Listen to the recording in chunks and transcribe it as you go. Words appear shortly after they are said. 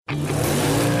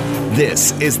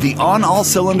This is the On All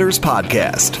Cylinders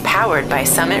podcast, powered by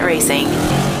Summit Racing.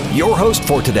 Your host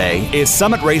for today is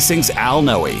Summit Racing's Al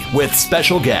Noe with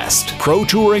special guest, pro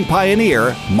touring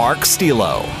pioneer Mark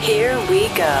Stielow. Here we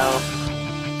go.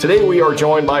 Today we are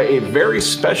joined by a very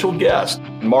special guest.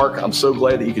 Mark, I'm so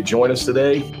glad that you could join us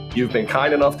today. You've been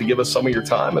kind enough to give us some of your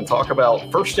time and talk about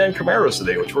first-gen Camaros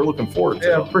today, which we're looking forward to.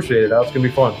 Yeah, appreciate it. That's going to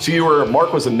be fun. So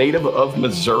Mark was a native of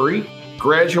Missouri,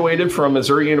 graduated from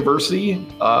Missouri University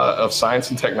of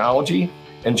Science and Technology,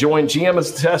 and joined GM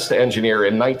as a test engineer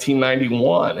in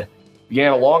 1991.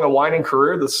 Began a long and winding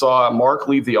career that saw Mark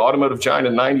leave the automotive giant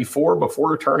in 94 before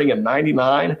returning in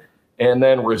 99, and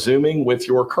then resuming with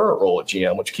your current role at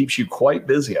GM, which keeps you quite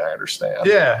busy, I understand.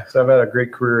 Yeah, so I've had a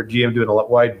great career at GM doing a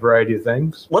wide variety of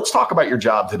things. Let's talk about your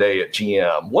job today at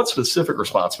GM. What specific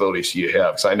responsibilities do you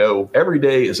have? Because I know every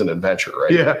day is an adventure,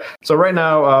 right? Yeah. So right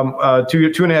now,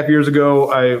 two and a half years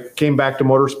ago, I came back to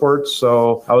motorsports.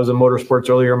 So I was in motorsports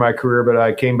earlier in my career, but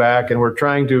I came back and we're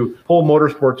trying to pull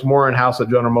motorsports more in-house at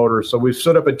General Motors. So we've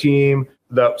set up a team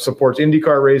that supports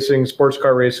IndyCar racing, sports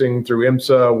car racing through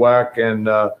IMSA, WEC,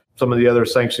 and some of the other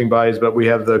sanctioning bodies, but we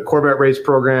have the Corvette race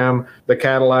program, the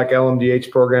Cadillac LMDH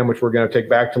program, which we're going to take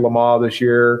back to Le Mans this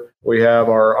year. We have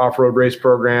our off-road race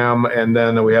program, and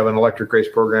then we have an electric race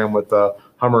program with the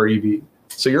Hummer EV.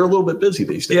 So you're a little bit busy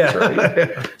these days,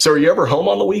 right? So are you ever home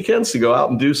on the weekends to go out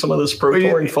and do some of this pro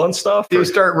touring fun stuff? You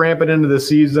start ramping into the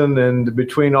season, and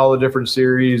between all the different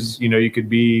series, you could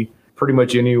be pretty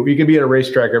much you can be at a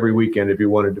racetrack every weekend if you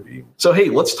wanted to be. So, hey,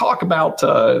 let's talk about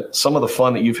some of the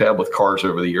fun that you've had with cars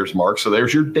over the years, Mark. So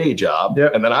there's your day job.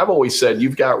 Yep. And then I've always said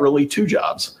you've got really two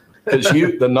jobs because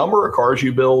the number of cars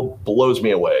you build blows me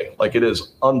away. Like, it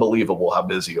is unbelievable how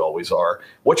busy you always are.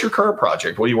 What's your current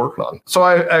project? What are you working on? So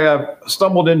I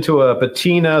stumbled into a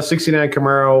Patina 69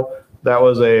 Camaro. That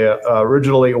was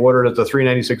originally ordered as a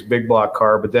 396 big block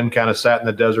car, but then kind of sat in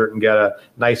the desert and got a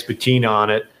nice patina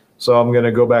on it. So I'm going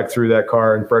to go back through that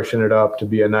car and freshen it up to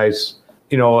be a nice,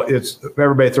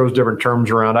 everybody throws different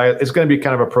terms around. It's going to be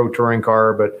kind of a pro touring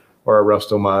car, or a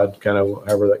resto mod, kind of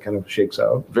however that kind of shakes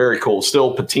out. Very cool.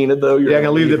 Still patinaed though? I'm going to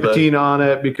leave the patina on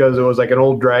it because it was like an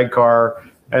old drag car.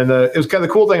 And it was kind of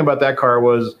the cool thing about that car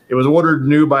was it was ordered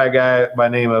new by a guy by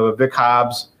the name of Vic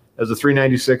Hobbs as a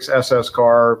 396 SS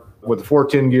car with a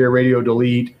 410 gear radio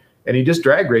delete. And he just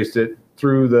drag raced it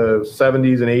through the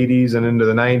 70s and 80s and into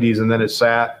the 90s, and then it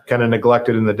sat kind of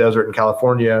neglected in the desert in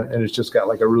California, and it's just got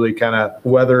like a really kind of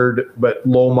weathered but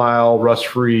low mile,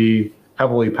 rust-free,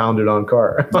 heavily pounded on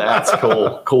car. That's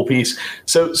cool piece.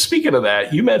 So speaking of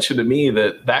that, you mentioned to me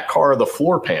that car, the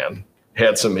floor pan,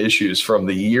 had some issues from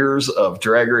the years of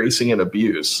drag racing and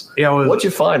abuse. Yeah, what'd you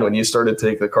find when you started to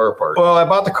take the car apart? Well, I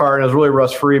bought the car and it was really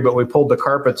rust-free, but we pulled the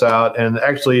carpets out, and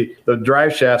actually the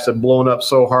drive shafts had blown up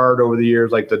so hard over the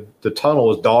years, like the tunnel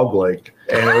was dog-legged.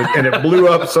 And it blew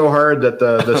up so hard that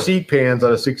the seat pans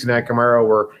on a 69 Camaro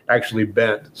were actually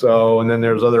bent. So, and then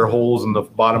there's other holes in the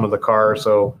bottom of the car.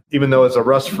 So even though it's a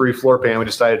rust-free floor pan, we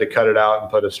decided to cut it out and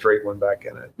put a straight one back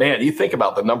in it. Man, you think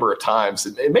about the number of times,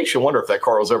 it makes you wonder if that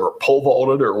car was ever pole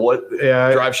vaulted or what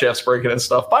drive shafts breaking and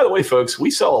stuff. By the way, folks,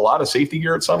 we sell a lot of safety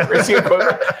gear at Summit Racing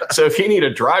Equipment. So if you need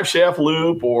a drive shaft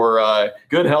loop or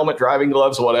good helmet, driving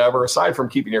gloves, whatever, aside from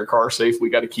keeping your car safe, we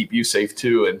got to keep you safe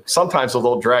too. And sometimes with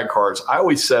old drag cars, I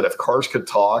always said if cars could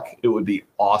talk, it would be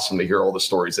awesome to hear all the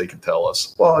stories they could tell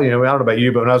us. Well, I don't know about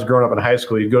you, but when I was growing up in high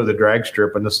school, you'd go to the drag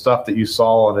strip and the stuff that you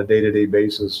saw on a day-to-day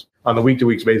basis, on the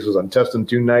week-to-week basis on test and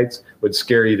tune nights would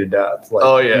scare you to death.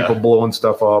 Like people blowing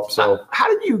stuff up. So how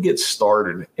did you get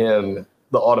started in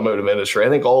the automotive industry? I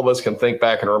think all of us can think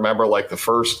back and remember like the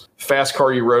first fast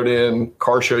car you rode in,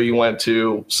 car show you went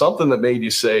to, something that made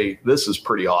you say, this is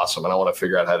pretty awesome and I want to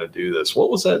figure out how to do this. What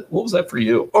was that for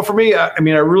you? Well, for me, I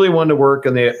really wanted to work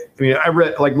in I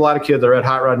read, like a lot of kids, I read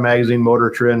Hot Rod Magazine, Motor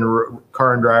Trend,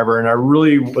 Car and Driver, and I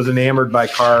really was enamored by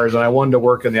cars and I wanted to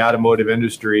work in the automotive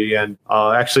industry. And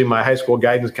actually my high school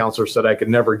guidance counselor said I could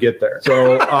never get there.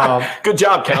 So good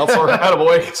job, counselor.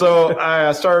 Attaboy. So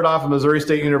I started off at Missouri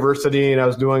State University and I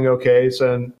was doing okay.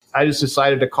 So I just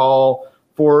decided to call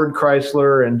Ford,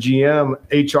 Chrysler, and GM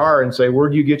HR and say, where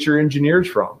do you get your engineers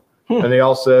from? And they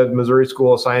all said Missouri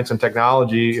School of Science and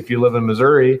Technology if you live in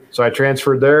Missouri. So I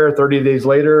transferred there. 30 days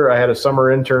later, I had a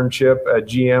summer internship at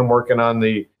GM working on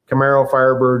the Camaro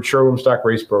Firebird showroom stock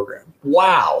race program.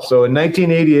 Wow. So in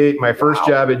 1988, my first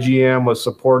job at GM was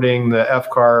supporting the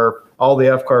F-Car, all the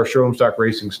F-Car showroom stock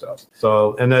racing stuff.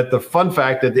 So, and the fun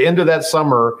fact, at the end of that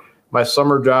summer, my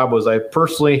summer job was I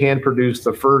personally hand produced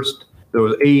there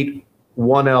was 8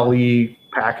 1LE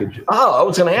packages. Oh, I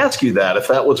was going to ask you that if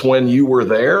that was when you were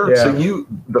there. Yeah. So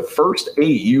the first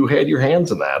 8, you had your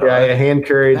hands in that. Yeah, I hand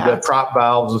carried the That's- prop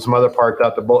valves and some other parts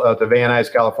out to Van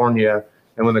Nuys, California.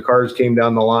 And when the cars came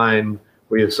down the line,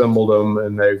 we assembled them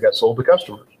and they got sold to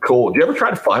customers. Cool. Did you ever try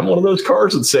to find one of those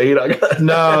cars and say,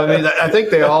 No, I mean, I think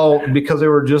they all, because they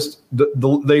were just,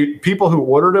 the people who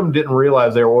ordered them didn't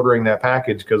realize they were ordering that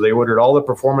package because they ordered all the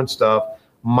performance stuff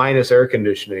minus air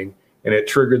conditioning, and it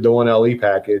triggered the 1LE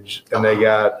package, and they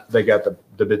got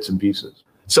the bits and pieces.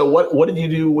 So what did you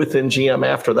do within GM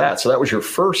after that? So that was your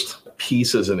first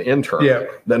piece as an intern. Yeah.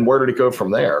 Then where did it go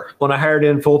from there? When I hired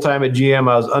in full-time at GM,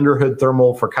 I was under hood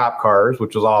thermal for cop cars,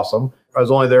 which was awesome. I was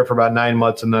only there for about 9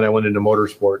 months, and then I went into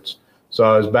motorsports. So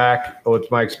I was back with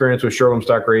my experience with showroom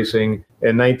stock racing.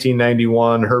 In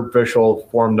 1991, Herb Fischel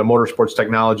formed a motorsports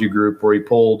technology group where he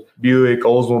pulled Buick,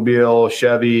 Oldsmobile,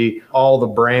 Chevy, all the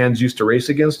brands used to race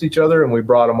against each other, and we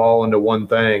brought them all into one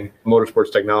thing,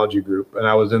 motorsports technology group. And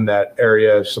I was in that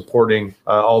area supporting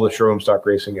all the showroom stock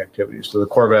racing activities. So the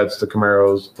Corvettes, the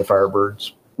Camaros, the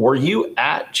Firebirds. Were you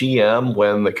at GM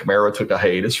when the Camaro took a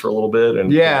hiatus for a little bit?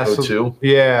 And Yeah, I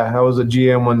was at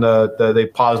GM when they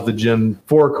paused the Gen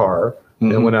 4 car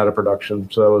and went out of production.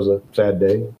 So that was a sad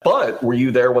day. But were you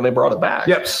there when they brought it back?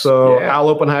 Yep. So Al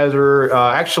Oppenheiser,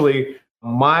 actually,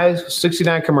 my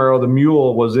 69 Camaro, the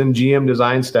Mule, was in GM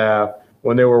design staff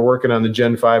when they were working on the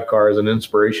Gen 5 car as an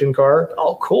inspiration car.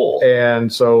 Oh, cool.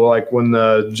 And so like when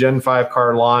the Gen 5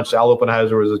 car launched, Al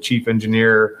Oppenheiser was the chief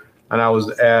engineer. And I was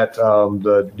at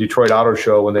the Detroit Auto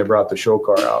Show when they brought the show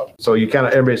car out. So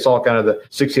everybody saw kind of the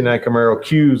 69 Camaro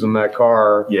cues in that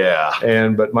car. Yeah.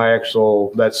 But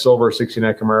that silver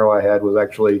 69 Camaro I had was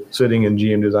actually sitting in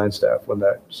GM design staff when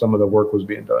some of the work was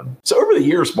being done. So over the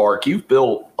years, Mark, you've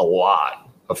built a lot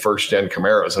of first-gen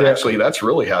Camaros. And actually, that's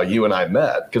really how you and I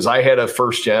met. Because I had a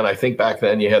first-gen. I think back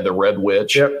then you had the Red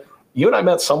Witch. Yep. You and I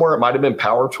met somewhere. It might have been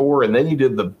Power Tour, and then you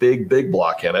did the big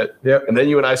block in it. Yep. And then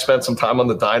you and I spent some time on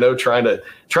the dyno trying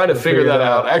to figure that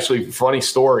out. Actually, funny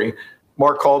story.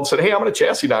 Mark called and said, "Hey, I'm going to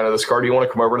chassis dyno this car. Do you want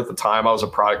to come over?" And at the time, I was a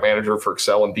product manager for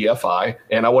Excel and DFI,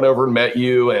 and I went over and met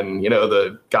you. And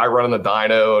the guy running the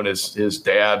dyno and his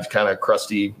dad, kind of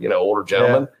crusty, older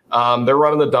gentleman. Yeah. They're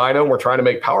running the dyno, and we're trying to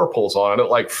make power pulls on it at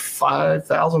like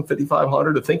 5,000,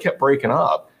 5,500. The thing kept breaking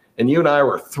up. And you and I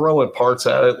were throwing parts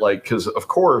at it, because, of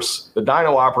course, the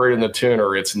dyno operator and the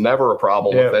tuner, it's never a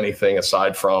problem with anything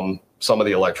aside from some of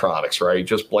the electronics, right?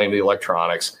 Just blame the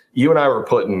electronics. You and I were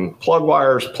putting plug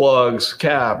wires, plugs,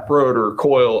 cap, rotor,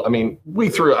 coil. I mean, we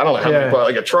threw, I don't know how many,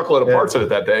 like a truckload of parts at it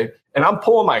that day. And I'm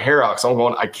pulling my hair out because I'm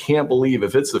going, I can't believe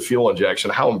if it's the fuel injection,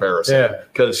 how embarrassing.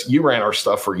 Because you ran our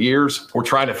stuff for years. We're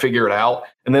trying to figure it out.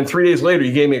 And then 3 days later,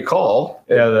 you gave me a call.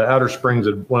 Yeah, one of the outer springs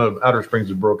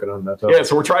had broken on that. Yeah,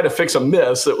 so we're trying to fix a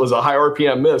miss. It was a high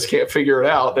RPM miss. Can't figure it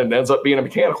out. And it ends up being a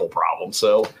mechanical problem.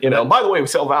 So, by the way, we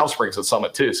sell valve springs at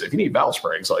Summit too. So if you need valve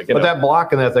springs, but that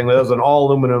block in that thing, that was an all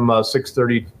aluminum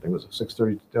 630, I think it was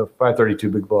a 532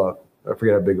 big block. I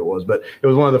forget how big it was, but it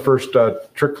was one of the first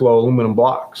trick flow aluminum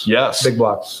blocks. Yes. Big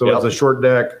blocks. So it was a short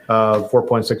deck,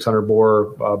 4.600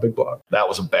 bore big block. That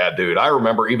was a bad dude. I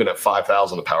remember even at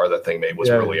 5,000, the power that thing made was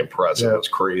really impressive. It was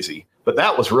crazy. But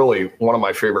that was really one of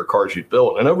my favorite cars you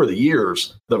built. And over the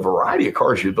years, the variety of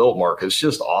cars you built, Mark, is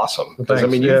just awesome. Because,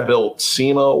 you've built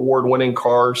SEMA award-winning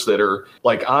cars that are,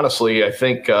 honestly, I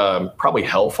think probably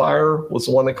Hellfire was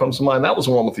the one that comes to mind. That was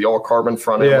the one with the all-carbon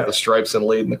front end with the stripes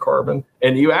inlaid in the carbon.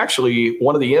 And you actually,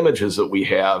 one of the images that we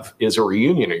have is a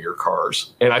reunion of your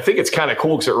cars. And I think it's kind of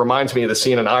cool because it reminds me of the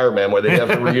scene in Iron Man where they have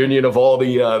the reunion of all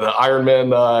the Iron Man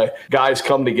guys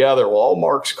come together. Well, all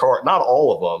Mark's cars, not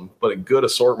all of them, but a good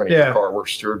assortment of your car were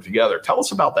stirred together. Tell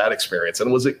us about that experience.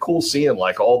 And was it cool seeing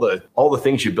all the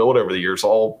things you built over the years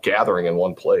all gathering in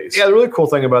one place? Yeah, the really cool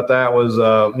thing about that was,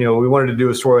 we wanted to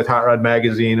do a story with Hot Rod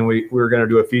Magazine, and we were going to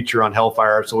do a feature on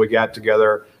Hellfire. So we got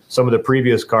together some of the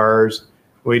previous cars.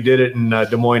 We did it in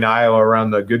Des Moines, Iowa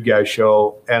around the Good Guys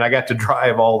show. And I got to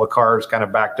drive all the cars kind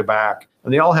of back to back.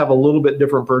 And they all have a little bit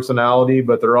different personality,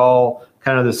 but they're all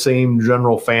kind of the same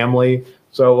general family.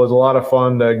 So it was a lot of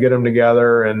fun to get them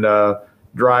together and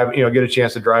drive, get a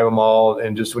chance to drive them all.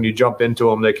 And just when you jump into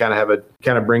them, they kind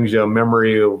of brings you a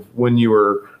memory of when you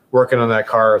were working on that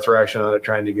car, thrashing on it,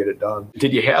 trying to get it done.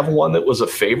 Did you have one that was a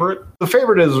favorite? The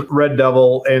favorite is Red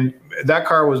Devil. And that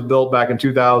car was built back in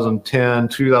 2009,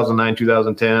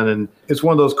 2010. And it's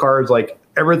one of those cars,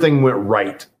 everything went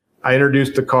right. I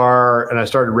introduced the car and I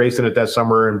started racing it that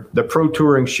summer. And the Pro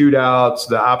Touring shootouts,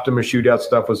 the Optima shootout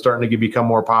stuff was starting to become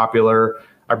more popular.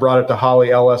 I brought it to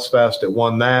Holly LS Fest. It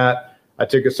won that. I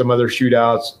took it some other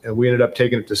shootouts, and we ended up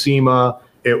taking it to SEMA.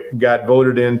 It got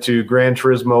voted into Gran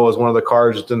Turismo as one of the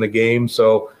cars that's in the game.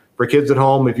 So for kids at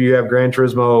home, if you have Gran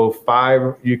Turismo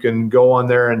 5, you can go on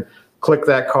there and click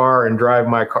that car and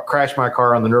crash my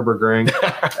car on the Nürburgring.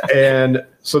 And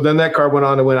so then that car went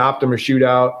on to win Optima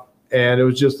Shootout. And it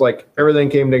was just like everything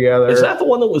came together. Is that the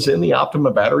one that was in the Optima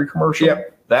battery commercial? Yeah.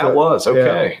 That was,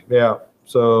 okay. Yeah.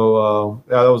 So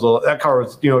that car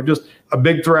was, just a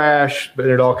big thrash, but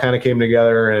it all kind of came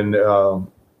together and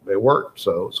it worked.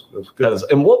 So it was good.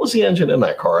 And what was the engine in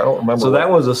that car? I don't remember. So that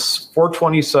was a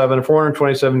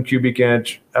 427 cubic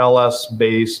inch LS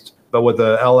based, but with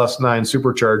a LS9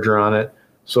 supercharger on it.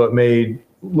 So it made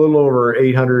a little over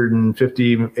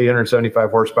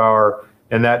 875 horsepower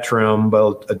in that trim,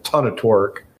 but a ton of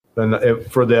torque. And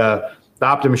for the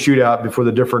Optima Shootout, before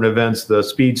the different events, the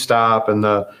speed stop and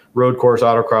the road course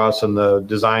autocross and the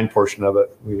design portion of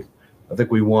it, I think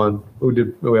we won. We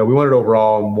won it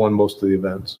overall and won most of the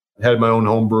events. I had my own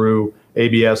homebrew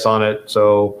ABS on it,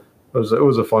 so it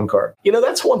was a fun car.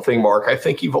 That's one thing, Mark. I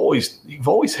think you've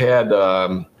always had,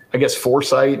 I guess,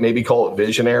 foresight, maybe call it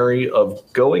visionary, of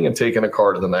going and taking a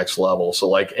car to the next level. So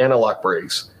like anti-lock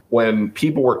brakes, when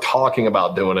people were talking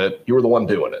about doing it, you were the one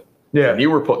doing it. Yeah. And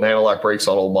you were putting anti-lock brakes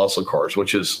on old muscle cars,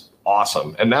 which is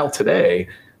awesome. And now today,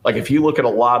 like if you look at a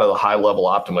lot of the high-level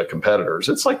Optima competitors,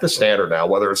 it's like the standard now,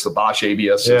 whether it's the Bosch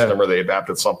ABS system or they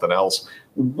adapted something else.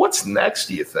 What's next,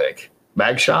 do you think?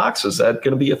 Mag shocks? Is that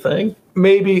going to be a thing?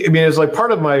 Maybe. I mean, it's like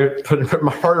part of my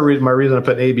reason I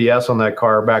put ABS on that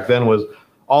car back then was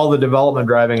all the development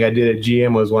driving I did at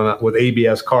GM was with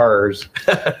ABS cars.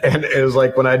 And it was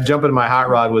like when I jump into my hot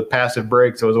rod with passive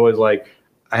brakes, it was always like,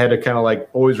 I had to kind of like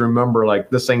always remember like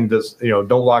this thing, don't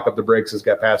lock up the brakes. It's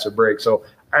got passive brakes. So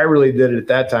I really did it at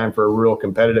that time for a real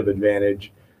competitive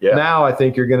advantage. Yeah. Now I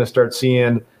think you're going to start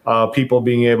seeing people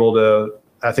being able to,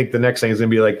 I think the next thing is going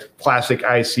to be like classic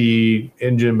IC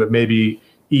engine, but maybe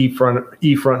E front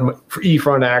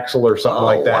axle or something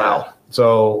like that. Wow.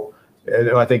 So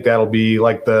I think that'll be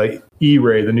like the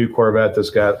E-Ray, the new Corvette that's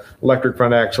got electric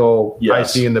front axle,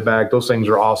 IC in the back. Those things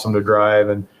are awesome to drive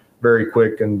and very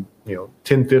quick and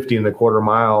 1050 in the quarter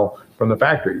mile from the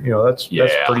factory. That's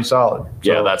pretty solid.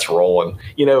 So, yeah, that's rolling.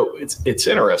 It's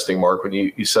interesting, Mark, when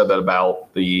you said that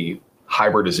about the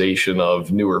hybridization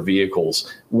of newer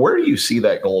vehicles. Where do you see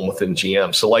that going within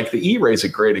GM? So like the E-Ray is a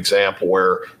great example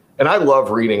where, and I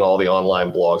love reading all the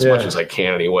online blogs as much as I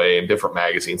can anyway, and different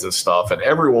magazines and stuff. And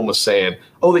everyone was saying,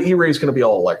 oh, the E-Ray is going to be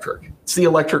all electric. It's the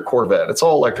electric Corvette. It's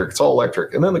all electric. It's all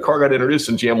electric. And then the car got introduced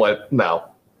and GM went, no,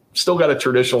 still got a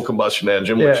traditional combustion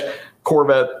engine, which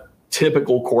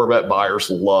typical Corvette buyers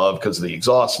love because of the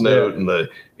exhaust note and the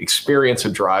experience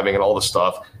of driving and all the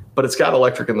stuff. But it's got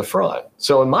electric in the front.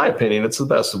 So in my opinion, it's the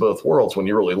best of both worlds when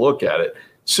you really look at it.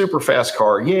 Super fast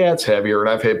car. Yeah, it's heavier. And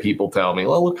I've had people tell me,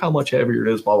 well, look how much heavier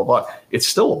it is, blah, blah, blah. It's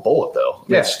still a bullet, though.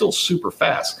 It's still super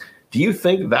fast. Do you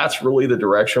think that's really the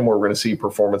direction where we're going to see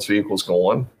performance vehicles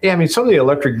going? Yeah, I mean, some of the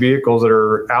electric vehicles that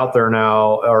are out there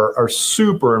now are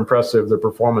super impressive, the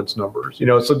performance numbers.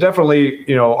 So definitely,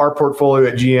 our portfolio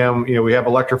at GM, we have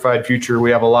electrified future.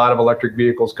 We have a lot of electric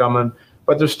vehicles coming.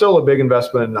 But there's still a big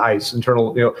investment in ICE,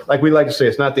 internal, like we like to say,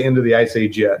 it's not the end of the ice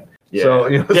age yet. Yeah.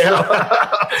 So,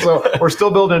 so we're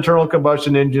still building internal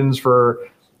combustion engines for,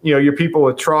 your people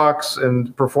with trucks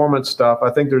and performance stuff. I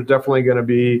think there's definitely going to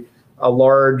be a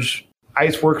large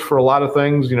ICE works for a lot of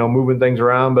things, moving things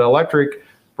around, but electric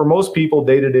for most people,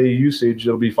 day-to-day usage,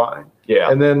 it'll be fine.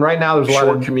 Yeah. And then right now there's a lot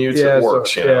of commutes. It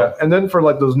works. And then for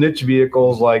like those niche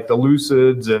vehicles, like the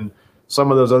Lucids and some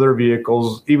of those other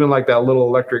vehicles, even like that little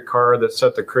electric car that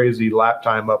set the crazy lap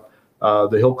time up,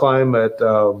 the hill climb at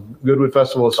Goodwood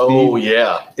Festival of Speed. Oh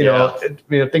yeah,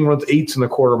 the thing runs 8s in a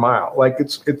quarter mile. Like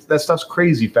it's that stuff's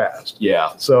crazy fast.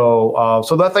 Yeah. So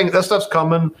that stuff's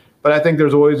coming, but I think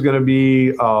there's always going to be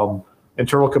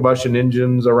internal combustion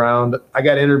engines around. I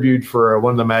got interviewed for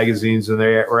one of the magazines, and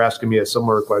they were asking me a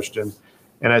similar question.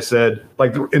 And I said,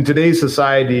 like, in today's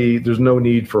society, there's no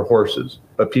need for horses,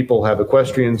 but people have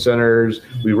equestrian centers.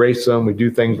 We race them. We do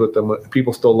things with them.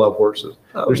 People still love horses.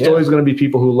 There's still always going to be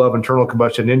people who love internal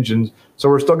combustion engines. So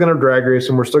we're still going to drag race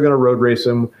them. We're still going to road race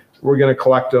them. We're going to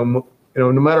collect them.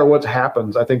 No matter what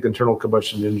happens, I think internal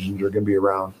combustion engines are going to be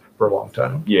around for a long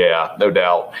time. Yeah, no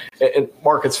doubt. And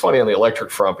Mark, it's funny on the electric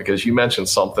front because you mentioned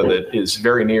something that is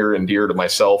very near and dear to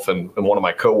myself and one of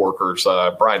my coworkers,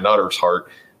 Brian Nutter's heart.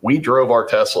 We drove our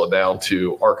Tesla down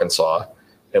to Arkansas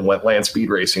and went land speed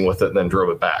racing with it and then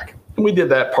drove it back. And we did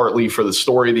that partly for the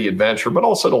story, the adventure, but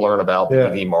also to learn about the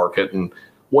EV market and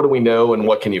what do we know and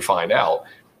what can you find out.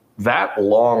 That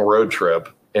long road trip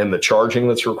and the charging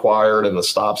that's required and the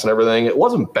stops and everything, it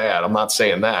wasn't bad. I'm not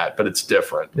saying that, but it's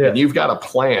different. Yeah. And you've got to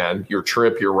plan your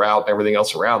trip, your route, and everything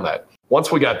else around that. once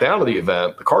we got down to the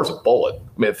event, the car's a bullet.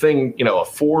 I mean, a thing, a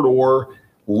 4-door,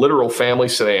 literal family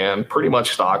sedan, pretty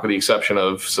much stock with the exception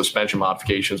of suspension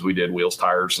modifications we did, wheels,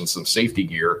 tires, and some safety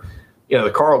gear.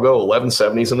 The car will go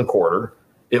 1170s in the quarter.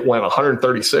 It went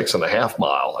 136 and a half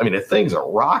mile. I mean, the thing's a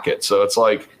rocket. So it's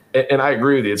like, and I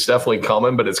agree with you, it's definitely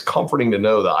coming, but it's comforting to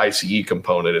know the ICE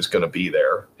component is going to be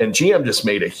there. And GM just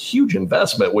made a huge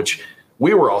investment, which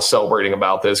we were all celebrating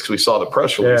about this because we saw the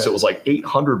press release. It was like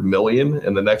 $800 million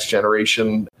in the next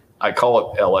generation. I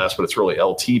call it LS, but it's really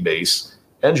LT base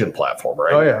engine platform,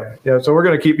 right? Oh yeah. Yeah. So we're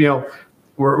going to keep,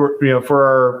 we're for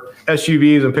our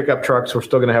SUVs and pickup trucks, we're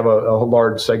still going to have a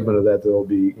large segment of that will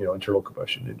be, internal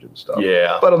combustion engine stuff.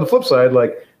 Yeah. But on the flip side,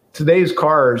 like today's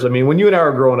cars, I mean, when you and I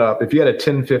were growing up, if you had a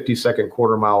 1050 second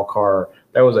quarter mile car,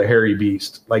 that was a hairy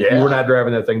beast. Like you were not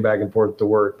driving that thing back and forth to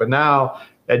work. But now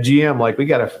at GM, like we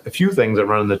got a few things that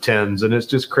run in the 10s, and it's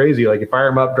just crazy. Like you fire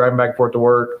them up, driving back and forth to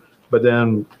work, but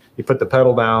then you put the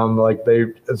pedal down, like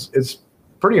it's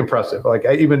pretty impressive. Like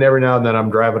even every now and then I'm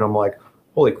driving, I'm like,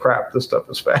 holy crap, this stuff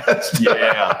is fast.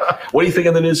 Yeah. What do you think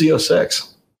of the new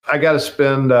Z06? I got to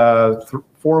spend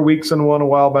 4 weeks in one a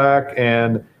while back,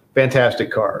 and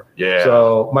fantastic car. Yeah.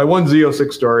 So my one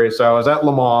Z06 story. So I was at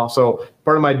Le Mans. So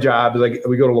part of my job is like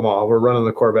we go to Le Mans. We're running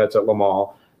the Corvettes at Le Mans.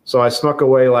 So I snuck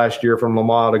away last year from Le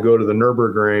Mans to go to the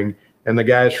Nürburgring, and the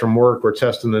guys from work were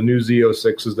testing the new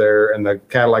Z06s there and the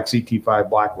Cadillac CT5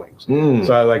 Blackwings.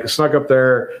 So I snuck up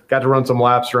there, got to run some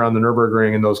laps around the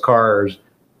Nürburgring in those cars.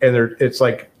 And it's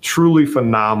like truly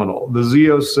phenomenal. The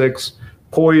Z06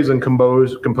 poise and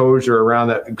composure around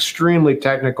that extremely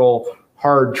technical,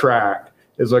 hard track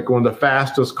is like one of the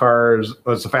fastest cars.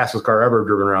 Well, it's the fastest car ever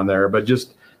driven around there. But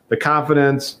just the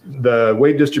confidence, the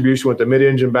weight distribution with the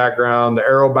mid-engine background, the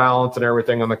aero balance and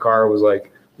everything on the car was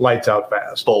like lights out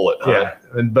fast. Bullet. Yeah.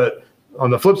 But on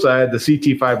the flip side, the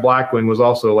CT5 Blackwing was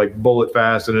also like bullet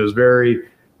fast. And it was very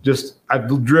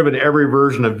I've driven every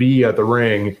version of V at the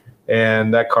ring.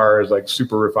 And that car is like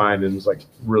super refined and it's like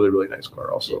really, really nice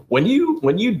car also. When you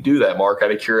do that, Mark,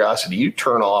 out of curiosity, you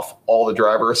turn off all the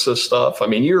driver assist stuff. I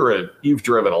mean, you've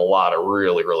driven a lot of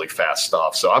really, really fast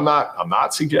stuff. So I'm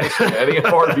not suggesting any of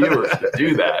our viewers to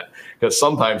do that, because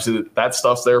sometimes that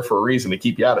stuff's there for a reason to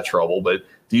keep you out of trouble. But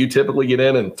do you typically get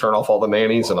in and turn off all the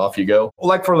nannies and off you go?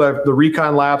 Like for the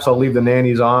recon laps, I'll leave the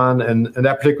nannies on. And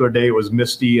that particular day it was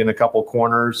misty in a couple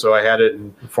corners. So I had it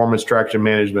in Performance Traction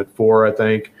Management 4, I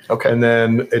think. Okay. And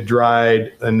then it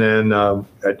dried. And then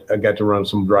I got to run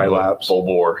some dry laps. Full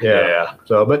bore. Yeah.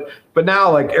 So, but now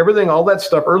like everything, all that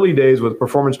stuff, early days with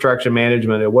Performance Traction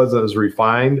Management, it wasn't as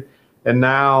refined. And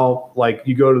now like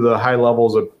you go to the high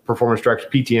levels of Performance Traction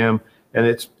PTM, and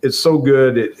it's so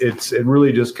good. It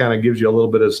really just kind of gives you a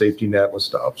little bit of safety net with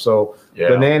stuff. So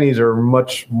the nannies are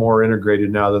much more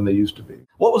integrated now than they used to be.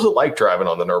 What was it like driving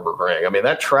on the Nürburgring? I mean,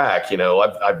 that track,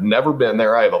 I've never been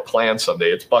there. I have a plan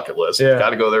someday. It's bucket list. Yeah.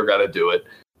 Got to go there. Got to do it.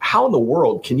 How in the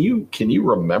world can you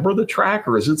remember the track,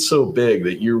 or is it so big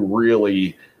that you're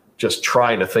really just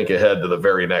trying to think ahead to the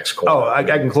very next corner? Oh, I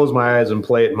can close my eyes and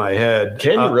play it in my head.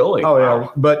 Can you really? Oh, wow. Yeah.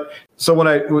 But so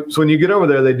when you get over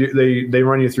there, they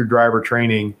run you through driver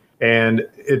training, and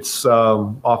it's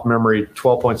off memory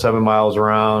 12.7 miles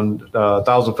around,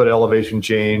 1,000-foot elevation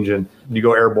change, and you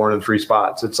go airborne in 3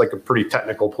 spots. It's like a pretty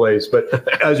technical place. But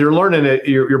as you're learning it,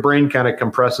 your brain kind of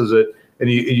compresses it, and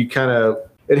you kind of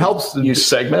it helps. You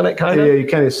segment it kind of. Yeah, you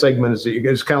kind of segment it.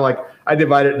 It's kind of like I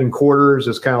divide it in quarters.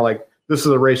 It's kind of like, this is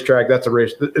a racetrack, that's a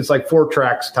race. It's like 4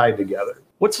 tracks tied together.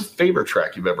 What's the favorite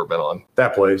track you've ever been on?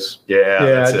 That place.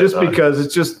 Yeah. Just because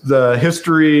it's just the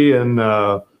history and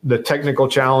the technical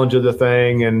challenge of the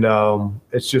thing. And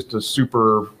it's just a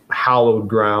super hallowed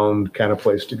ground kind of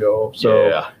place to go.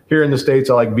 So here in the States,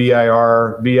 I like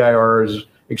VIR. VIR is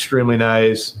extremely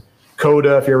nice.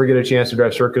 CODA, if you ever get a chance to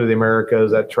drive Circuit of the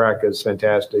Americas, that track is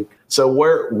fantastic. So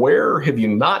where have you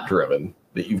not driven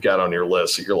that you've got on your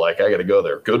list that you're like, I got to go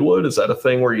there? Goodwood, is that a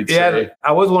thing where you'd say? I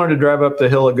always wanted to drive up the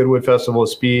hill at Goodwood Festival of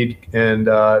Speed, and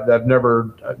I've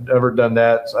never done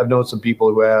that. I've known some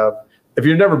people who have. If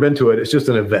you've never been to it, it's just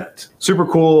an event. Super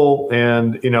cool,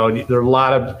 and there are a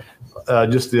lot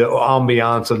of just the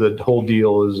ambiance of the whole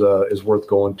deal is worth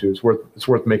going to. It's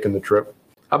worth making the trip.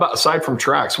 How about, aside from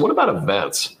tracks, what about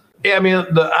events? Yeah, I mean,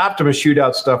 the Optimus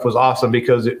shootout stuff was awesome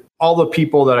because all the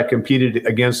people that I competed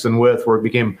against and with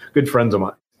became good friends of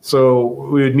mine. So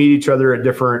we would meet each other at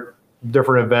different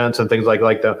events and things like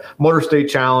the Motor State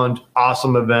Challenge,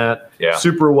 awesome event,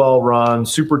 super well run,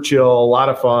 super chill, a lot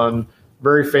of fun,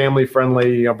 very family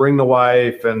friendly. Bring the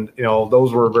wife, and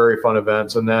those were very fun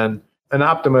events. And then an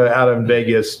Optima out in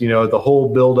Vegas, the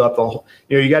whole build up,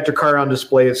 you got your car on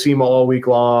display at SEMA all week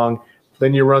long.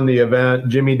 Then you run the event.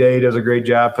 Jimmy Day does a great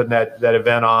job putting that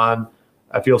event on.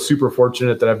 I feel super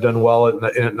fortunate that I've done well in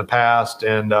it in the past.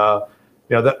 And, I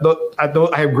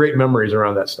have great memories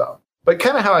around that stuff. But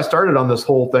kind of how I started on this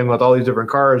whole thing with all these different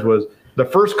cars was the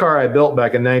first car I built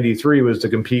back in '93 was to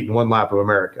compete in one lap of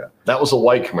America. That was a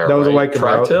white Camaro. That was a white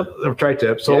Camaro. Tri-tip?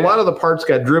 Tri-tip. So a lot of the parts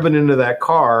got driven into that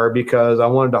car because I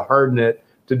wanted to harden it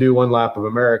to do one lap of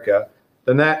America.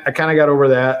 Then I kind of got over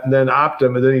that. And then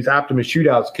these Optimus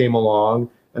shootouts came along.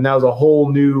 And that was a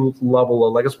whole new level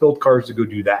of let's build cars to go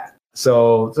do that.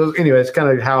 So anyway, it's kind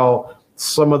of how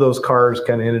some of those cars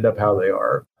kind of ended up how they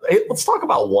are. Hey, let's talk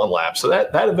about one lap. So that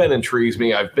event intrigues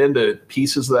me. I've been to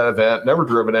pieces of that event, never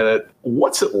driven in it.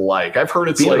 What's it like? I've heard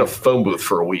it's like in a phone booth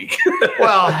for a week.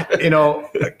 Well,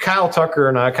 Kyle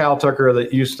Tucker that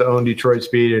used to own Detroit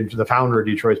Speed and the founder of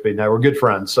Detroit Speed and I were good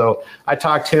friends. So I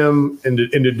talked him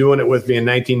into doing it with me in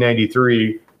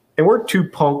 1993. And we're two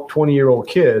punk 20-year-old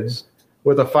kids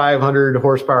with a 500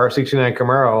 horsepower 69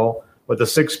 Camaro with a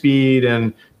 6-speed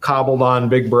and cobbled on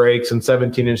big brakes and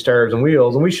 17-inch tires and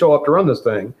wheels. And we show up to run this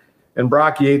thing. And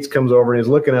Brock Yates comes over and he's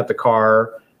looking at the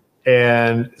car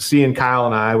and seeing Kyle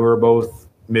and I, we were both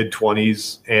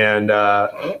mid-20s and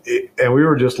we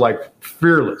were just like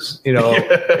fearless, and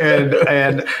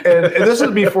this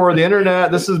is before the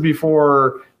internet. This is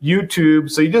before YouTube.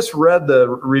 So you just read the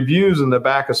reviews in the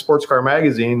back of Sports Car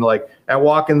Magazine, like at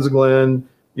Watkins Glen,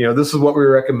 this is what we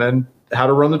recommend how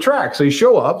to run the track. So you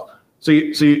show up. So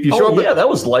you show up. Yeah, that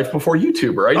was life before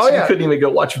YouTube, right? Oh, so you couldn't even go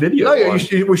watch video. No,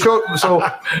 we show up. So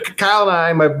Kyle and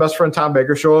I, my best friend Tom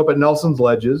Baker, show up at Nelson's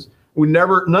Ledges.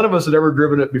 None of us had ever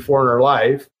driven it before in our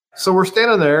life. So we're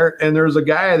standing there, and there's a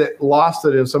guy that lost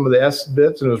it in some of the S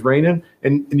bits, and it was raining,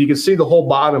 and you can see the whole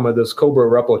bottom of this Cobra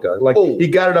replica. He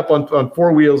got it up on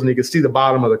four wheels, and you could see the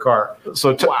bottom of the car.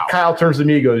 So Kyle turns to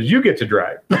me, and goes, "You get to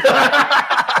drive."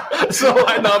 So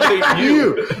I nominate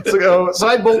you. So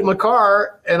I bolt in the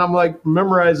car, and I'm like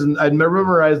memorizing. I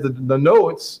memorized the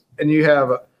notes, and you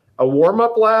have a warm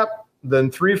up lap,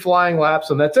 then 3 flying laps,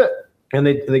 and that's it. And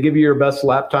they give you your best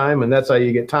lap time, and that's how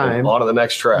you get time. On to the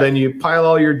next track. Then you pile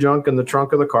all your junk in the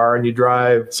trunk of the car, and you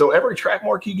drive. So every track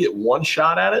mark, you get one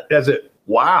shot at it? That's it.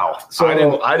 Wow. So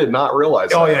I did not realize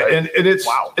that. Oh, yeah. Right? And it's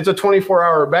a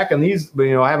 24-hour back in these,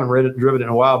 I haven't driven it in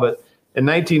a while, but in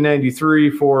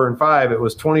 1993, 4, and 5, it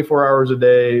was 24 hours a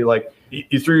day. Like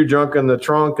you threw your junk in the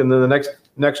trunk, and then the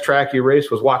next track you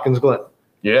raced was Watkins Glen.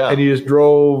 Yeah. And you just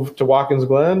drove to Watkins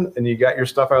Glen, and you got your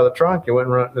stuff out of the trunk. You went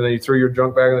and and then you threw your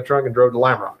junk back in the trunk and drove to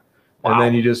Lime Rock. Wow. And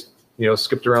then you just,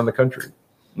 skipped around the country.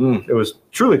 It was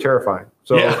truly terrifying.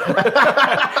 So,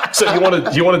 So you want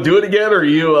to do it again, or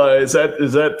is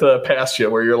that past you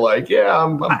where you're like, yeah,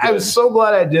 I'm good. I was so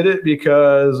glad I did it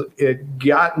because it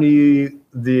got me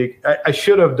I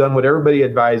should have done what everybody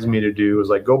advised me to do, was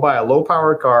like go buy a low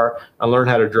powered car and learn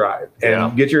how to drive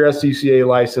and get your SCCA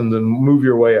license and move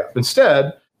your way up.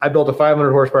 Instead, I built a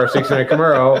 500 horsepower 69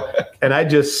 Camaro and I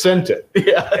just sent it.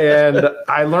 Yeah. And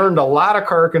I learned a lot of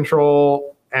car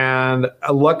control, and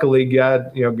luckily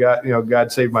God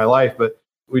saved my life, but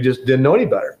we just didn't know any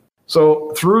better.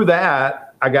 So through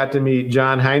that, I got to meet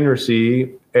John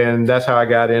Heinrichsey, and that's how I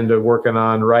got into working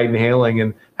on ride and hailing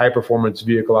and high performance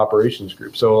vehicle operations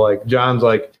group. So like John's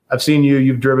like, I've seen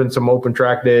you've driven some open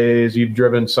track days, you've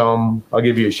driven some, I'll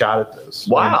give you a shot at this.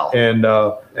 Wow. And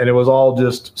it was all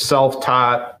just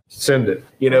self-taught, send it.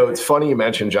 It's funny you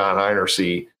mentioned John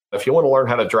Heinrichsey. If you want to learn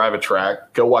how to drive a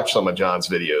track, go watch some of John's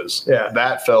videos. Yeah.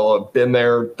 That fella, been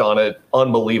there, done it,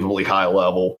 unbelievably high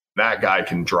level. That guy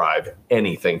can drive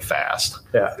anything fast.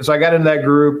 Yeah. So I got into that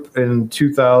group in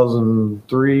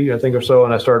 2003, I think, or so,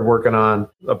 and I started working on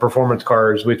performance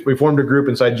cars. We formed a group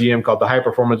inside GM called the High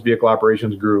Performance Vehicle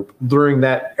Operations Group. During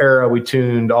that era, we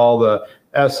tuned all the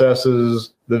SSs,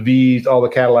 the Vs, all the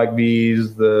Cadillac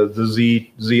Vs, the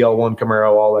ZL1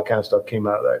 Camaro, all that kind of stuff came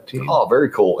out of that team. Oh, very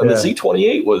cool. And the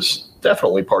Z28 was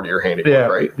definitely part of your handiwork,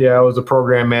 right? Yeah, I was a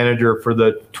program manager for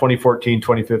the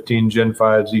 2014-2015 Gen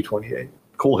 5 Z28.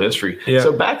 Cool history. Yeah.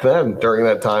 So back then, during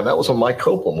that time, that was when Mike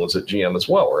Copeland was at GM as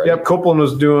well, right? Yep. Copeland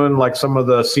was doing like some of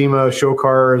the SEMA show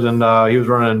cars, and he was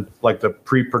running like the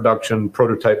pre-production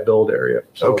prototype build area.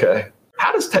 So, okay.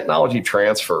 How does technology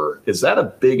transfer? Is that a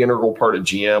big integral part of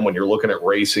GM when you're looking at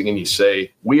racing and you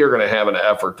say, we are going to have an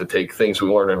effort to take things we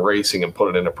learn in racing and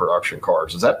put it into production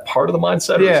cars? Is that part of the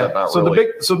mindset? Or is that not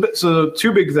really? So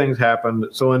two big things happened.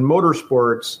 So in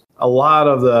motorsports, a lot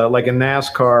of the, like in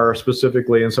NASCAR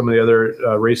specifically and some of the other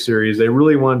race series, they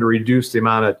really wanted to reduce the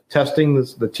amount of testing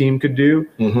the team could do.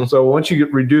 Mm-hmm. So once you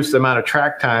reduce the amount of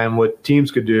track time, what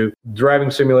teams could do, driving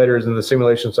simulators and the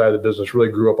simulation side of the business really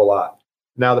grew up a lot.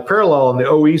 Now, the parallel on the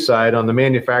OE side, on the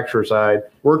manufacturer side,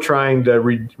 we're trying to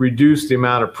reduce the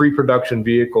amount of pre-production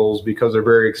vehicles because they're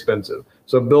very expensive.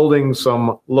 So building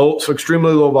some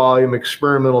extremely low volume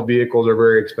experimental vehicles are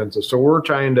very expensive. So we're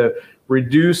trying to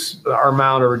reduce our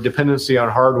amount of dependency on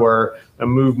hardware and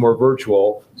move more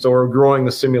virtual. So we're growing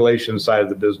the simulation side of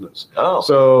the business. Oh.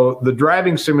 So the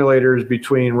driving simulators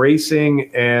between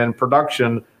racing and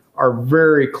production are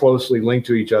very closely linked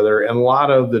to each other. And a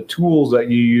lot of the tools that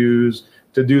you use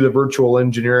to do the virtual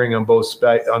engineering on both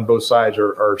sides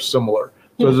are similar.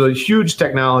 So there's a huge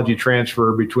technology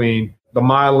transfer between the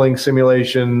modeling,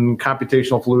 simulation,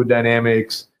 computational fluid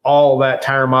dynamics, all that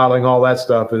tire modeling, all that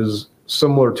stuff is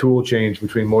similar tool change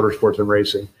between motorsports and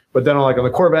racing. But then on the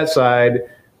Corvette side,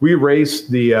 we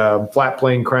raced the flat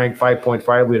plane crank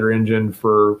 5.5 liter engine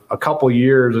for a couple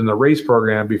years in the race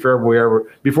program before we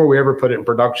ever put it in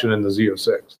production in the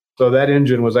Z06. So that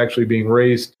engine was actually being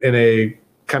raced in a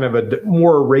kind of a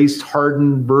more race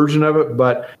hardened version of it,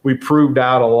 but we proved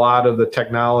out a lot of the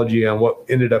technology on what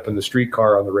ended up in the street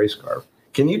car on the race car.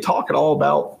 Can you talk at all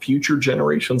about future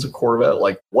generations of Corvette?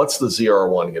 Like, what's the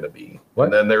ZR1 going to be? What?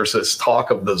 And then there's this talk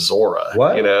of the Zora.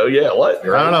 What? What?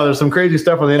 Right? I don't know. There's some crazy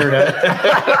stuff on the internet.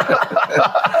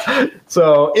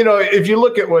 So, if you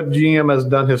look at what GM has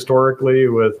done historically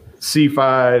with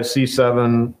C5,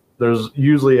 C7, there's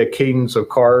usually a cadence of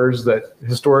cars that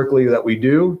historically that we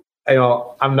do.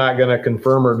 I'm not going to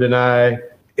confirm or deny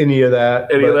any of that.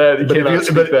 You cannot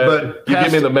speak that. You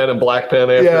give me the Men in Black pen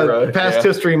after. Past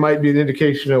history might be an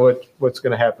indication of what's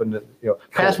going to happen.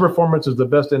 Past performance is the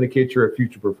best indicator of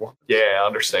future performance. Yeah, I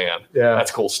understand. Yeah.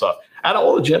 That's cool stuff. Out of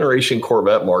all the generation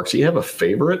Corvette marks, do you have a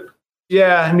favorite?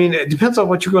 Yeah, it depends on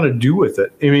what you're going to do with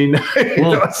it.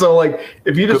 So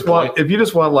if you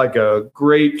just want like a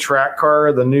great track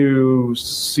car, the new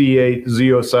C8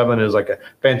 Z07 is like a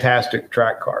fantastic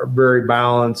track car, very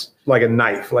balanced, like a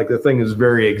knife. Like the thing is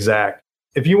very exact.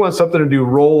 If you want something to do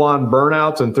roll-on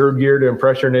burnouts in third gear to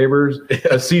impress your neighbors,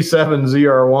 a C7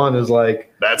 ZR1 is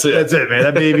like that's it. That's it, man.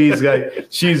 That baby's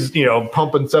she's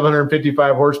pumping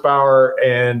 755 horsepower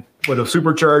and with a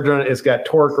supercharger on it, it's got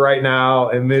torque right now,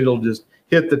 and it'll just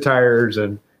hit the tires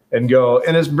and go.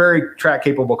 And it's a very track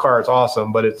capable car. It's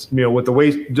awesome, but it's with the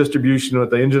weight distribution,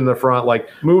 with the engine in the front, like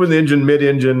moving the engine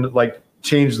mid-engine, like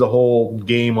change the whole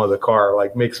game of the car,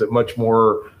 like makes it much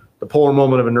more. The polar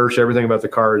moment of inertia, everything about the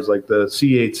car is like the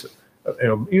C8s.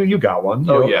 You got one.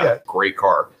 Yeah, great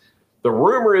car. The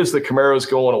rumor is the Camaro's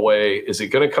going away. Is it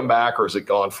going to come back or is it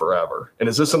gone forever? And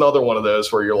is this another one of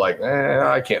those where you're like,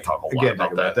 I can't talk a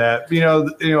lot about that.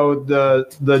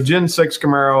 The Gen 6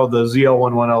 Camaro, the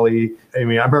ZL11LE. I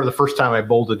remember the first time I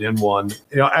bolted in one.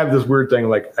 I have this weird thing,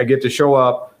 like I get to show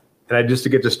up and I just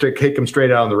get to take them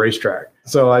straight out on the racetrack.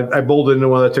 So I bolted into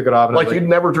one that took it off. And you'd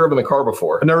never driven the car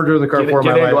before. I never driven the car before in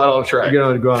my life. Go out on the track.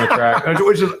 Go on the track.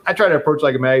 Which is, I try to approach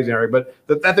like a magazine, right? But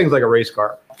that thing's like a race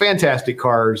car. Fantastic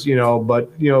cars,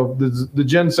 but the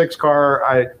Gen 6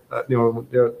 car,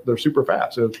 they're super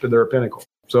fast. They're a pinnacle.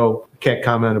 So can't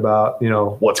comment about,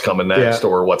 what's coming next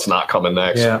or what's not coming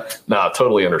next. Yeah. No, I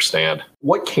totally understand.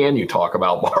 What can you talk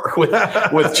about, Mark, with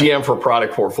GM for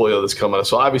product portfolio that's coming?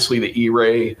 So obviously the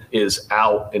E-Ray is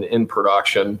out and in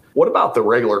production. What about the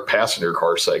regular passenger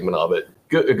car segment of it?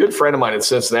 A good friend of mine in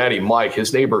Cincinnati, Mike,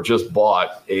 his neighbor just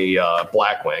bought a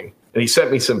Blackwing. And he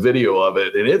sent me some video of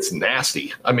it, and it's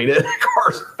nasty. The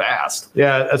car's fast.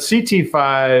 Yeah, a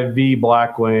CT5V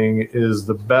Blackwing is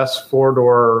the best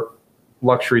four-door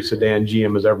luxury sedan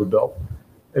GM has ever built.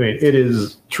 It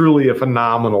is truly a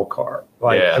phenomenal car.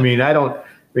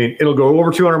 It'll go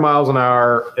over 200 miles an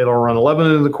hour. It'll run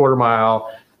 11 and a quarter mile.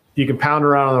 You can pound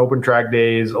around on open track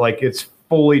days. It's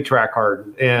fully track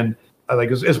hardened. And I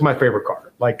think it's my favorite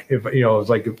car.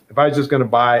 If I was just going to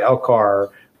buy a car,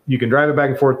 you can drive it back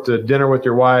and forth to dinner with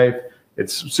your wife.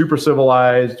 It's super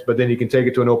civilized, but then you can take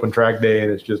it to an open track day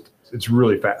and it's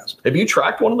really fast. Have you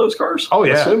tracked one of those cars? Oh,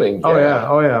 yeah. Assuming. Oh, yeah.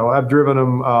 Well, I've driven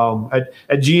them.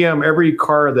 At GM, every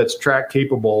car that's track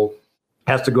capable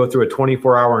has to go through a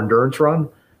 24-hour endurance run.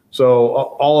 So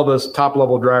all of us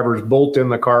top-level drivers bolt in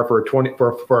the car for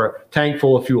a tank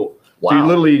full of fuel. Wow. So you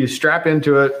literally strap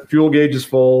into it, fuel gauge is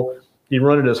full. You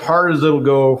run it as hard as it'll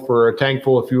go for a tank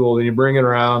full of fuel. Then you bring it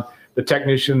around. The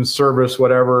technicians service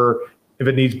whatever, if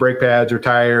it needs brake pads or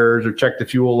tires or check the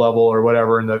fuel level or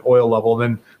whatever and the oil level,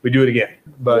 then we do it again.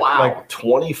 But wow,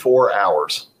 24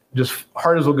 hours. Just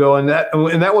hard as we'll go. And that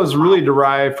was really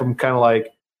derived from kind of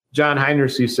like John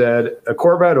Heinrichs said, a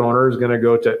Corvette owner is going to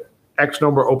go to X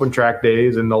number of open track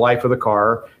days in the life of the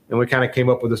car. And we kind of came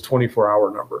up with this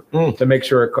 24-hour number to make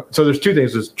sure. So there's two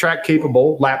things. There's track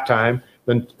capable, lap time,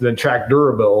 then track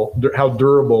durable. How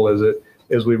durable is it?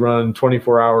 is we run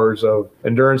 24 hours of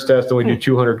endurance tests, and we do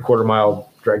 200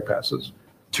 quarter-mile drag passes.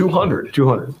 200.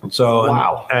 So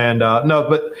wow. And no,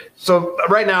 but so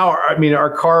right now, I mean, our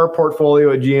car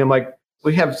portfolio at GM, like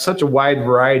we have such a wide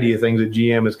variety of things at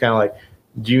GM. It's kind of like,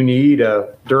 do you need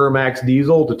a Duramax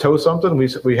diesel to tow something?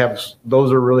 We have,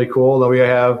 those are really cool. Then we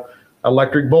have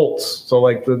electric bolts. So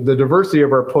like the diversity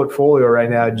of our portfolio right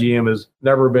now at GM has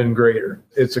never been greater.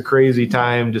 It's a crazy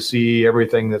time to see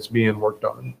everything that's being worked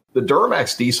on. The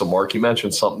Duramax diesel, Mark, you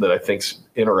mentioned something that I think's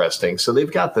interesting. So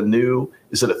they've got the new,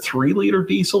 is it a 3-liter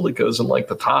diesel that goes in like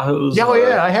the Tahoes? Yeah,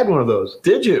 I had one of those.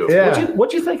 Did you? Yeah.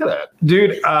 What'd you think of that?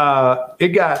 Dude, it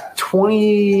got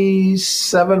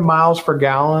 27 miles per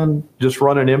gallon just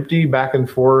running empty back and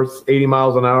forth, 80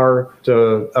 miles an hour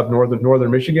to up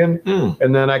northern Michigan.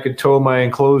 And then I could tow my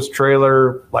enclosed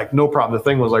trailer like no problem. The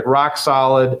thing was like rock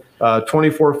solid,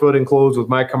 24-foot enclosed with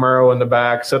my Camaro in the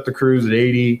back, set the cruise at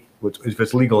 80, which if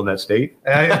it's legal in that state.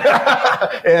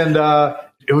 And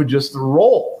it would just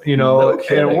roll, you know,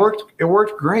 and it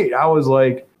worked great. I was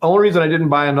like, the only reason I didn't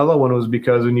buy another one was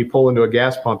because when you pull into a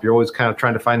gas pump, you're always kind of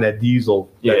trying to find that diesel.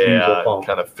 Diesel pump.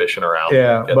 Kind of fishing around.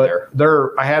 Yeah, but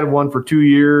I had one for 2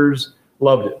 years,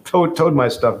 loved it. Towed my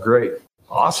stuff great.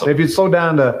 Awesome. If you slow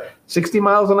down to 60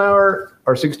 miles an hour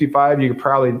or 65, you could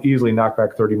probably easily knock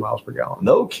back 30 miles per gallon.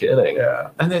 No kidding.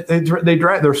 Yeah. And they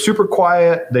drive, they're super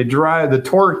quiet. They drive, the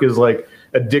torque is like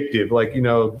addictive. Like,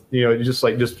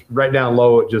 just right down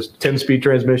low, just 10-speed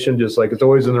transmission, just like it's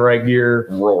always in the right gear.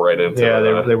 Roll right into it.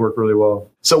 Yeah, they work really well.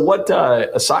 So what,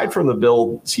 aside from the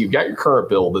build, so you've got your current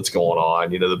build that's going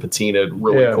on, the patina,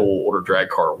 really cool older drag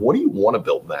car. What do you want to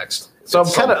build next? So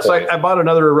I bought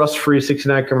another rust-free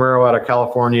 69 Camaro out of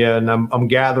California, and I'm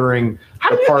gathering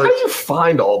the parts. How do you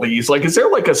find all these? Like, is there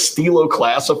like a Stielow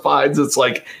Classifieds? It's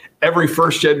like every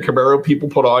first-gen Camaro people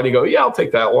put on, you go, yeah, I'll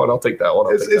take that one. I'll take that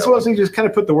one. It's one of those things, just kind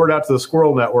of put the word out to the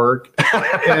squirrel network,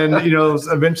 and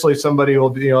eventually somebody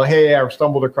will, hey, I've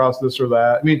stumbled across this or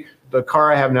that. I mean, the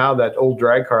car I have now, that old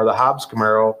drag car, the Hobbs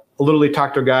Camaro, I literally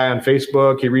talked to a guy on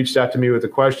Facebook. He reached out to me with a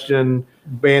question,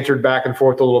 bantered back and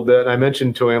forth a little bit. And I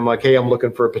mentioned to him, like, hey, I'm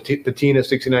looking for a patina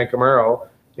 69 Camaro. And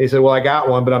he said, well, I got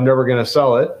one, but I'm never going to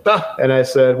sell it. And I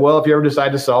said, well, if you ever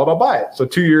decide to sell it, I'll buy it. So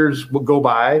 2 years will go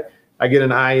by. I get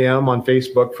an IM on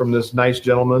Facebook from this nice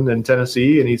gentleman in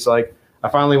Tennessee. And he's like, I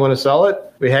finally want to sell it.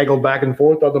 We haggled back and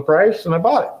forth on the price, and I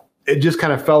bought it. It just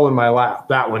kind of fell in my lap.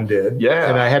 That one did. Yeah.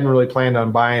 And I hadn't really planned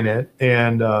on buying it.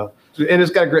 And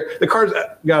it's got the car's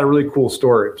got a really cool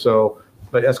story. So,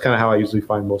 but that's kind of how I usually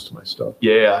find most of my stuff.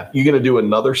 Yeah. You going to do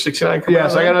another 69 Camaro? Yeah.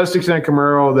 So I got another 69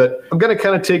 Camaro that I'm going to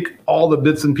kind of take all the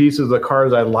bits and pieces of the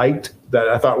cars I liked that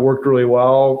I thought worked really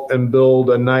well and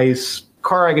build a nice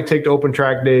car I could take to open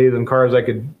track days, and cars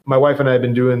my wife and I have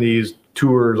been doing these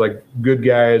tours like Good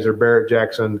Guys or Barrett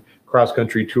Jackson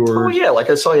cross-country tours. Oh, yeah, like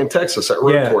I saw you in Texas, that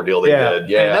road tour deal they did.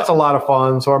 Yeah, and that's a lot of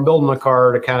fun. So I'm building a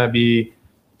car to kind of be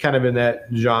in that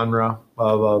genre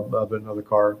of another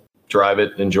car. Drive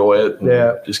it, enjoy it,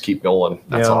 and just keep going.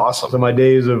 That's awesome. So my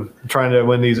days of trying to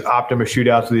win these Optimus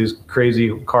shootouts with these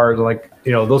crazy cars, like,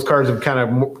 those cars have kind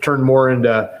of turned more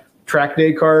into track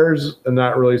day cars and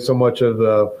not really so much of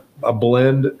a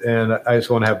blend, and I just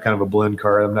want to have kind of a blend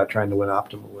car I'm not trying to win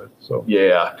Optima with. So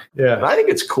yeah. And I think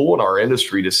it's cool in our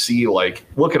industry to see, like,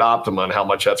 look at Optima and how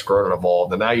much that's grown and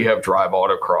evolved, and now you have Drive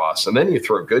Autocross, and then you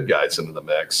throw Good Guys into the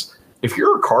mix. If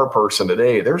you're a car person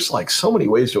today, there's like so many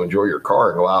ways to enjoy your car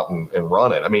and go out and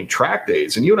run it. I mean, track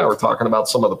days, and you and I were talking about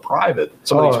some of these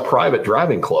private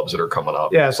driving clubs that are coming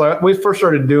up. Yeah, so we first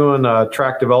started doing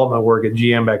track development work at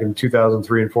GM back in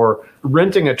 2003 and 4.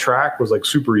 Renting a track was like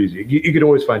super easy. You could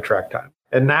always find track time.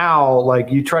 And now,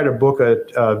 like, you try to book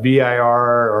a VIR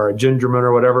or a Gingerman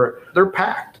or whatever, they're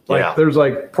packed. Like, there's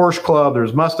like Porsche Club,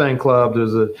 there's Mustang Club,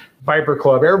 there's a Viper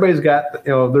Club. Everybody's got,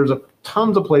 there's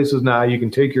tons of places now you can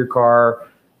take your car,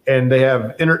 and they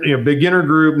have beginner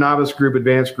group, novice group,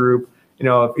 advanced group.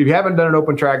 If you haven't done an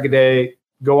open track a day,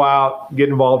 go out, get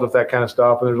involved with that kind of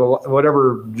stuff. And there's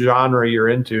whatever genre you're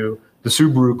into, the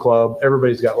Subaru Club,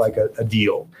 everybody's got like a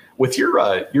deal. With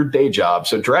your day job,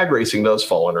 so drag racing does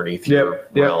fall underneath your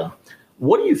realm.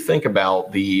 What do you think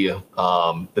about the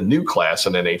new class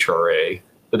in NHRA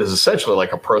that is essentially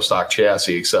like a pro stock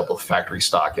chassis except with a factory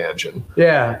stock engine?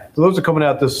 Yeah, so those are coming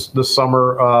out this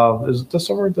summer. Is it this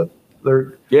summer that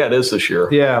they're? Yeah, it is this year.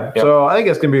 Yeah, so I think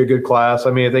it's going to be a good class.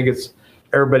 I mean, I think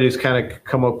everybody's kind of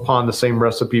come upon the same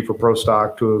recipe for pro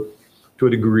stock to a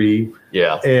degree.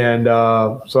 Yeah, and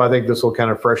so I think this will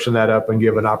kind of freshen that up and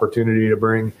give an opportunity to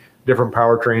bring different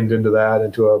powertrains into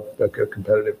a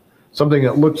competitive, something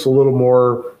that looks a little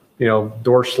more,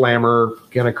 door slammer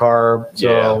kind of car.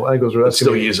 So I think it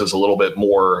still uses a little bit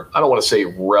more, I don't want to say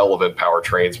relevant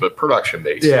powertrains, but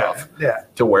production-based stuff. Yeah.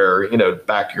 To where,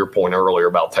 back to your point earlier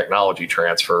about technology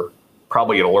transfer,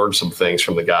 probably going to learn some things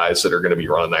from the guys that are going to be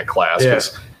running that class.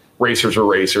 Because racers are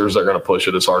racers. They're going to push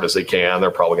it as hard as they can. They're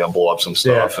probably going to blow up some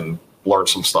stuff and learn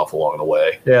some stuff along the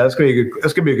way. Yeah, that's going to be good.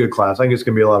 That's going to be a good class. I think it's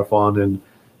going to be a lot of fun. And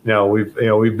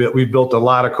we've built a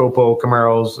lot of Copo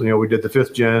Camaros. We did the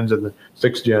 5th gens and the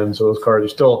 6th gens. So those cars are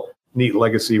still neat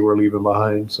legacy we're leaving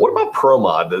behind. So. What about Pro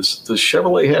Mod? Does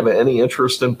Chevrolet have any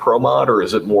interest in Pro Mod, or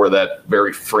is it more that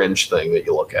very fringe thing that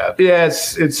you look at? Yeah,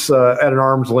 it's at an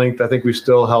arm's length. I think we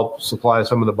still help supply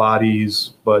some of the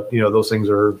bodies, but those things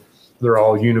they're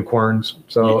all unicorns.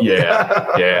 So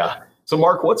yeah. So,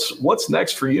 Mark, what's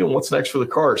next for you and what's next for the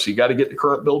car? So you got to get the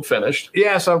current build finished.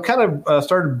 Yeah, so I've kind of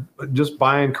started just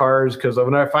buying cars because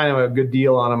when I find a good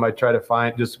deal on them, I try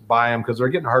to just buy them because they're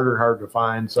getting harder and harder to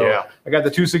find. So I got the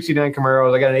 269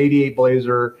 Camaros. I got an 88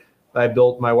 Blazer that I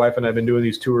built. My wife and I have been doing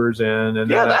these tours in.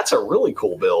 And that's a really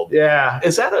cool build. Yeah.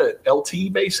 Is that a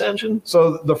LT base engine?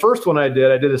 So the first one I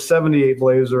did a 78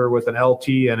 Blazer with an LT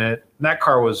in it. And that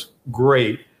car was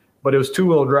great, but it was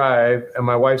 2-wheel drive. And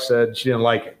my wife said she didn't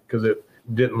like it because it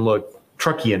didn't look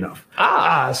trucky enough.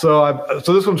 So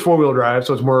this one's 4-wheel drive,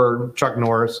 so it's more Chuck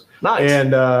Norris. Nice.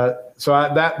 And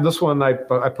this one I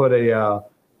put a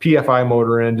PFI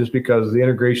motor in just because the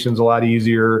integration's a lot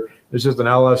easier. It's just an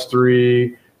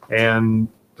LS3, and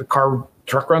the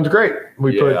truck runs great.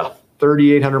 We put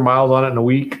 3,800 miles on it in a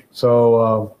week,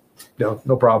 so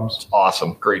no problems.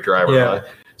 Awesome, great driver. Yeah.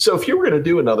 So if you were going to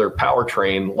do another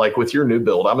powertrain, like with your new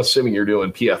build, I'm assuming you're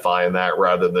doing PFI in that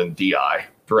rather than DI,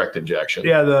 direct injection.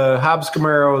 Yeah, the Hobbs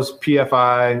Camaro's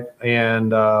PFI, and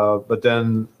but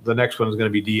then the next one is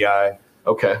going to be DI.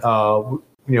 Okay.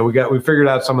 We figured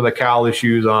out some of the cowl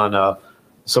issues on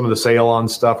some of the Salon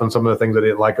stuff and some of the things I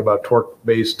didn't like about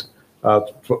torque-based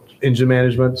engine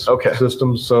management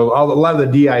systems. So a lot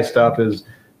of the DI stuff is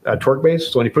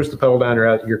torque-based. So when you push the pedal down,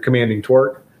 you're commanding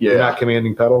torque. You're not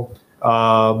commanding pedal.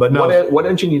 But no. What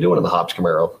engine you doing in the Hobbs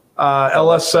Camaro?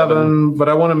 LS7, but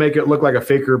I want to make it look like a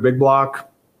faker big block.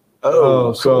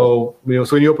 Cool. So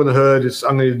when you open the hood,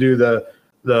 I'm going to do the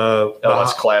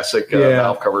LS Classic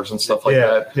valve covers and stuff like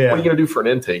that. Yeah. What are you going to do for an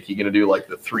intake? You going to do like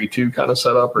the 3.2 kind of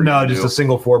setup? Or no, just a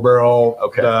single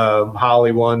 4-barrel.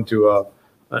 Holly one to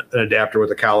an adapter with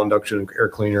a cowl induction air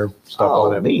cleaner stuff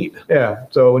on it. Neat. Yeah.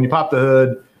 So when you pop the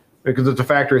hood, because it's a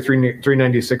factory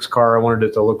 396 car, I wanted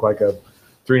it to look like a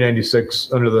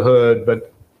 396 under the hood,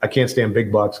 but I can't stand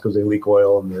big blocks because they leak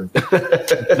oil, and they're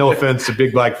no offense to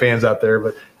big black fans out there,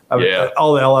 but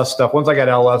all the LS stuff. Once I got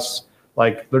LS,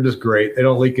 they're just great. They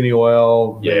don't leak any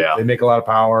oil. They make a lot of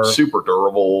power. Super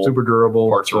durable.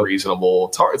 Parts are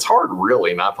reasonable. It's hard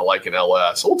really not to like an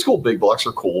LS. Old school big blocks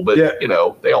are cool, but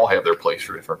they all have their place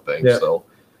for different things. Yeah. So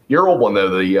your old one though,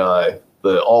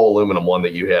 the all aluminum one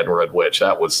that you had in Red Witch,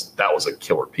 that was a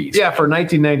killer piece. Yeah, for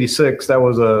 1996, that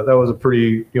was a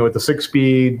pretty, with the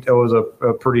 6-speed, that was a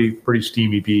pretty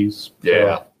steamy piece.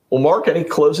 Yeah. So. Well, Mark, any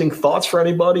closing thoughts for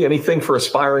anybody? Anything for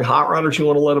aspiring hot rodders you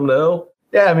want to let them know?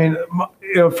 Yeah, I mean,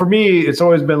 for me, it's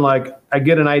always been like I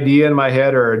get an idea in my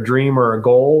head or a dream or a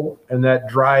goal, and that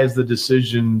drives the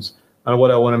decisions on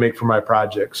what I want to make for my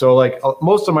project. So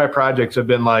most of my projects have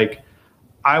been like,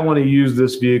 I want to use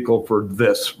this vehicle for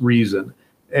this reason.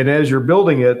 And as you're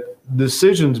building it,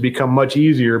 decisions become much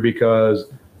easier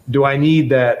because do I need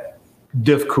that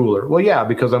diff cooler? Well, yeah,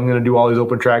 because I'm going to do all these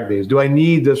open track days. Do I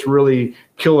need this really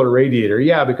killer radiator?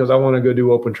 Yeah, because I want to go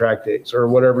do open track days or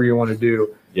whatever you want to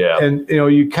do. Yeah. And,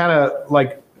 you kind of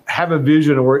have a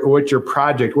vision of what your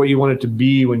project, what you want it to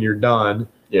be when you're done.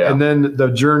 Yeah. And then the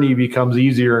journey becomes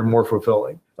easier and more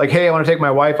fulfilling. Hey, I want to take my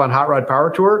wife on Hot Rod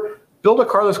Power Tour. Build a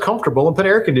car that's comfortable and put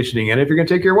air conditioning in it if you're going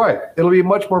to take your wife. It'll be a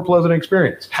much more pleasant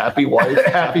experience. Happy wife,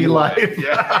 happy life.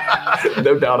 Yeah.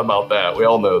 No doubt about that. We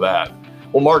all know that.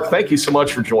 Well, Mark, thank you so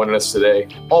much for joining us today.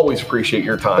 Always appreciate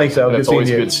your time. Thanks, Al. It's always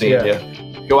good seeing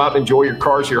you. Go out and enjoy your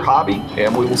cars, your hobby,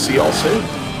 and we will see you all soon.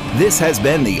 This has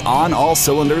been the On All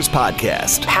Cylinders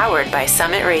podcast. Powered by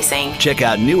Summit Racing. Check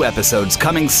out new episodes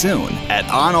coming soon at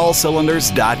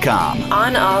OnAllCylinders.com.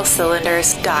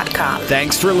 OnAllCylinders.com.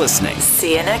 Thanks for listening.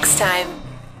 See you next time.